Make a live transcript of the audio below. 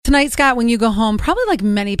tonight, Scott, when you go home, probably like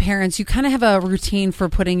many parents, you kind of have a routine for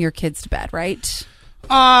putting your kids to bed, right?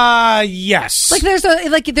 Yes. Like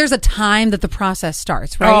there's a time that the process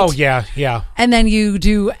starts, right? Oh, yeah. And then you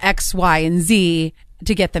do X, Y, and Z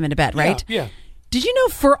to get them into bed, right? Yeah. Did you know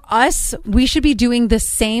for us, we should be doing the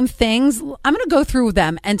same things? I'm going to go through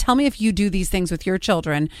them and tell me if you do these things with your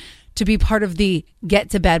children to be part of the get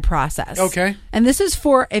to bed process. Okay. And this is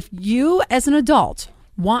for if you as an adult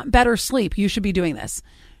want better sleep, you should be doing this.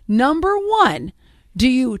 Number one, do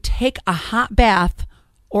you take a hot bath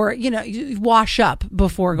or, you wash up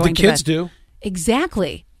before going to bed? The kids do.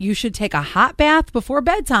 Exactly. You should take a hot bath before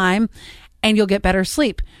bedtime and you'll get better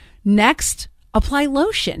sleep. Next, apply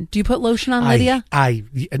lotion. Do you put lotion on Lydia? No,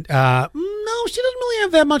 she doesn't really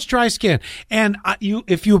have that much dry skin. And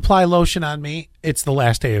if you apply lotion on me, it's the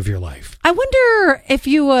last day of your life. I wonder if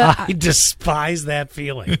you... I despise that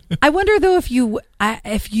feeling. I wonder, though, if you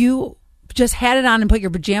just had it on and put your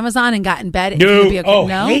pajamas on and got in bed. No. You'd be okay.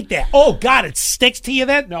 No? Hate that. Oh, God, it sticks to you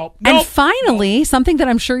then? No. And finally, something that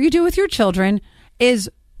I'm sure you do with your children is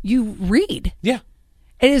you read. Yeah.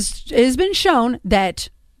 It has been shown that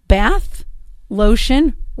bath,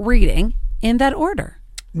 lotion, reading, in that order.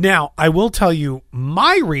 Now, I will tell you,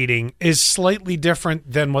 my reading is slightly different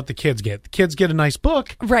than what the kids get. The kids get a nice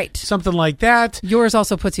book. Right. Something like that. Yours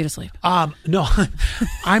also puts you to sleep. No,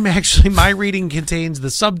 my reading contains the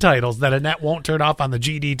subtitles that Annette won't turn off on the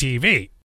GDTV.